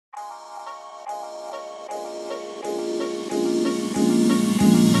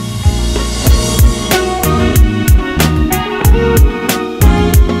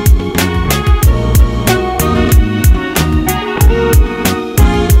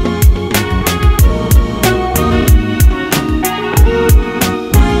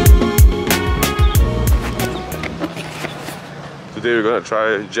today we're gonna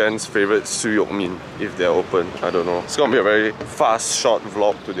try Jen's favorite Siew Yuk Mee if they're open. I don't know. It's gonna be a very fast, short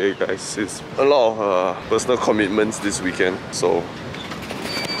vlog today, guys. It's a lot of personal commitments this weekend, so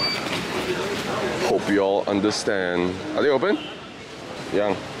hope you all understand. Are they open?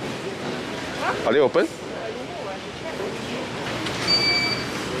 Yang. Are they open?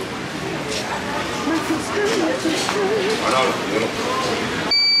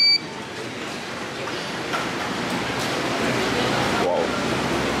 Wow.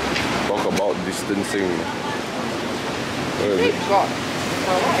 Talk about distancing.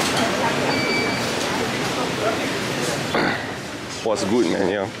 What's good, man?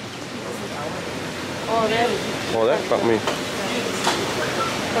 Yeah. Oh, that fuck me.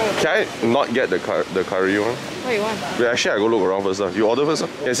 Can I not get the curry one? What you want? Wait, actually I go look around first. You order first?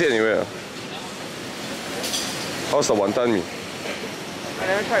 Can I see it anywhere? How's the wonton mee? I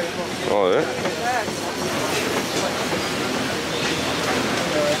never tried before. Oh, yeah?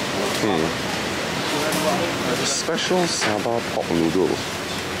 Special Sabah pork noodle.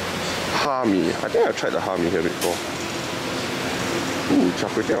 Ha mee. I think I've tried the ha mee here before. Ooh, Char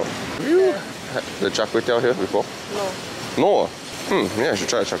Kuey Teow. Have you had the Char Kuey Teow here before? No. No? Maybe I should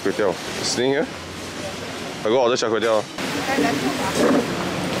try the Char Kuey Teow. Sitting here? I go order Char Kuey Teow.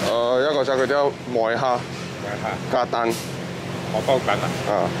 Một個Char Kuey Teow外蝦加蛋。我包緊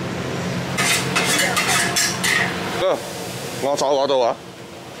啊！我坐嗰度啊。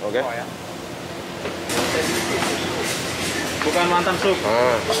OK。Bukan mantan sup.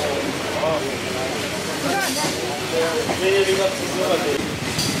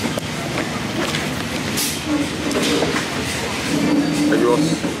 Ayos.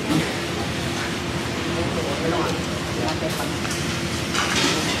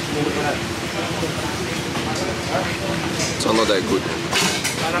 It's not that good.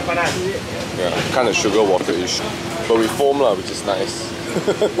 Yeah, kind of sugar water-ish. But with foam lah, which is nice.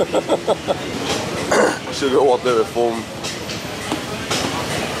 Sugar water with foam.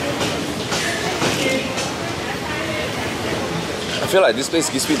 I feel like this place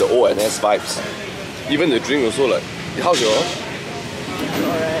gives me the ONS vibes. Even the drink also like, how's yours?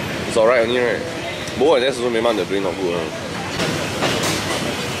 It's alright only, right? But ONS also memang the drink not good.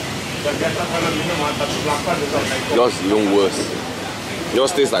 Yours is even worse.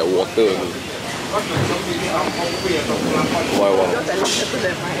 Yours tastes like water only. Wow.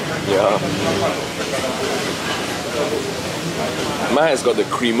 Yeah. Mine has got the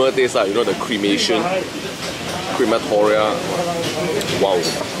creamer taste, you know, the cremation. Crematoria. Wow.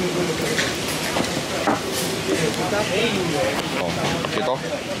 Oh, ito?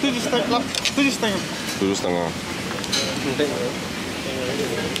 7,500.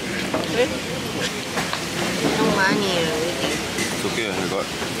 Không má nhiều. It's okay, I got.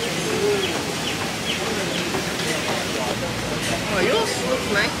 Oh, yours looks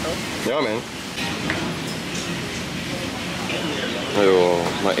nice though. Yeah, man. Ayo,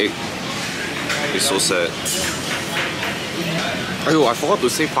 my egg is so sad. Ayo, I forgot to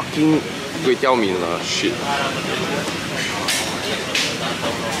say fucking Kuey Teow mee lah. Shit.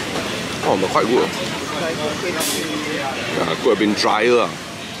 Oh, but quite good. Yeah, could have been drier.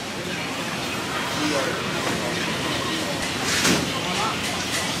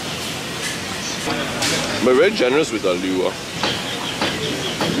 But very generous with the liu.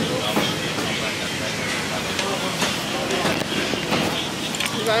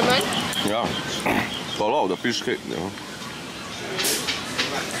 You got mine? Yeah. Got a lot of the fish cake, you know.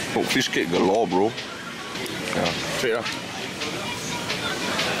 Oh, fish cake galore, bro. Yeah, trade lah.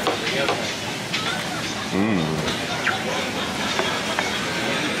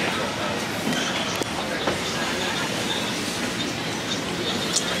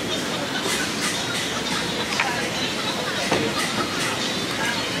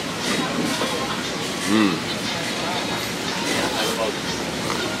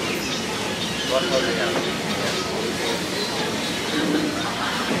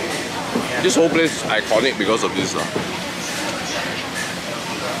 This whole place is iconic because of this.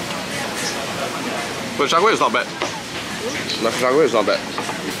 But Char Kuey is not bad. The Char Kuey is not bad.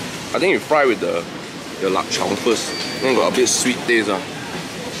 I think you fry with the lap chong first. Then got a bit sweet taste. I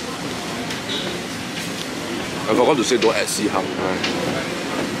forgot to say don't add sea hang.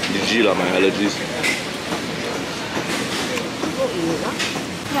 GG lah, my allergies.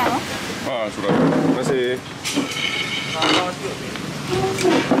 Sudah. Terima kasih.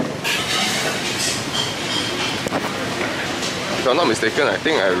 If I'm not mistaken, I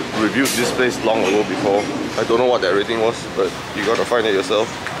think I reviewed this place long ago before. I don't know what that rating was, but you gotta find it yourself.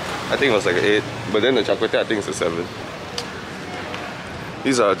 I think it was like an 8, but then the Char Kuey Teow I think it's a 7.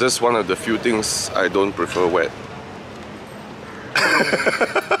 These are just one of the few things I don't prefer wet.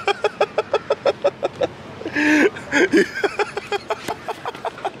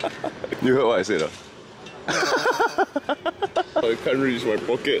 You heard what I said? I can't reach my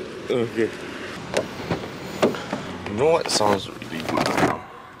pocket. Okay. You know what sounds really good now?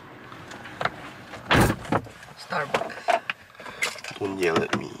 Starbucks. Don't yell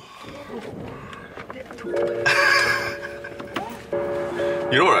at me.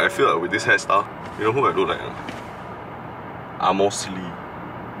 You know what I feel like with this hairstyle? You know who I look like? Amos Lee.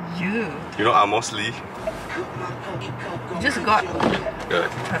 You know Amos Lee? You just got. Yeah,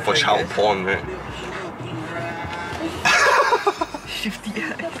 for child porn, right? Shifty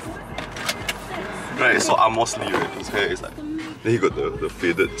eyes. Right, so Amos Lee, right? His hair is like. Then he got the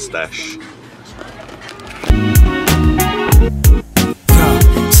faded stash.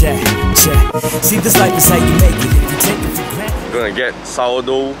 See, this life is how you make it. If you take it for granted. Gonna get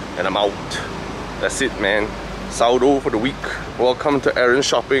sourdough and I'm out. That's it, man. Sourdough for the week. Welcome to Aaron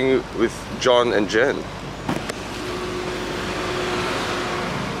Shopping with John and Jen.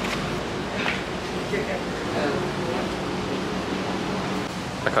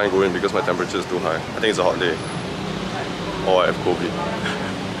 I can't go in because my temperature is too high. I think it's a hot day. Or I have COVID.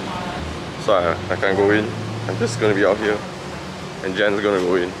 So I can't go in. I'm just gonna be out here. And Jen's gonna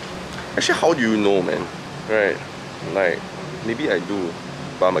go in. Actually, how do you know, man? Right? Like, maybe I do.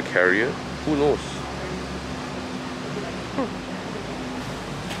 But I'm a carrier? Who knows?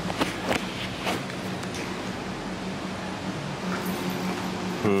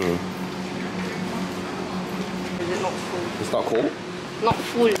 Is it not full? It's not cold? Not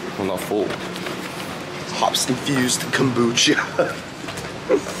full. Oh, not full. It's hops infused kombucha.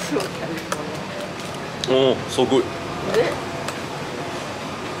 So California. Oh, so good. Is it?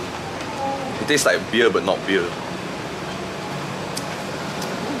 It tastes like beer but not beer.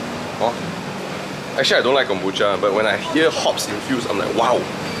 Huh? Actually, I don't like kombucha, but when I hear hops infused, I'm like, wow,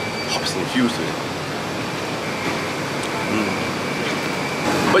 hops infused.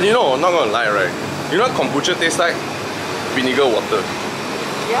 But you know, I'm not gonna lie, right? You know what kombucha tastes like? Vinegar water.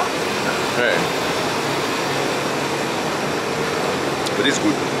 Yeah. Right. But it's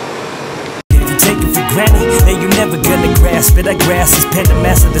good. Take it for granted, then you're never gonna grasp it. I grasp this pen to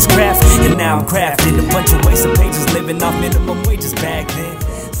master this craft, and now I'm crafting a bunch of wasted pages, living off minimum wages back then.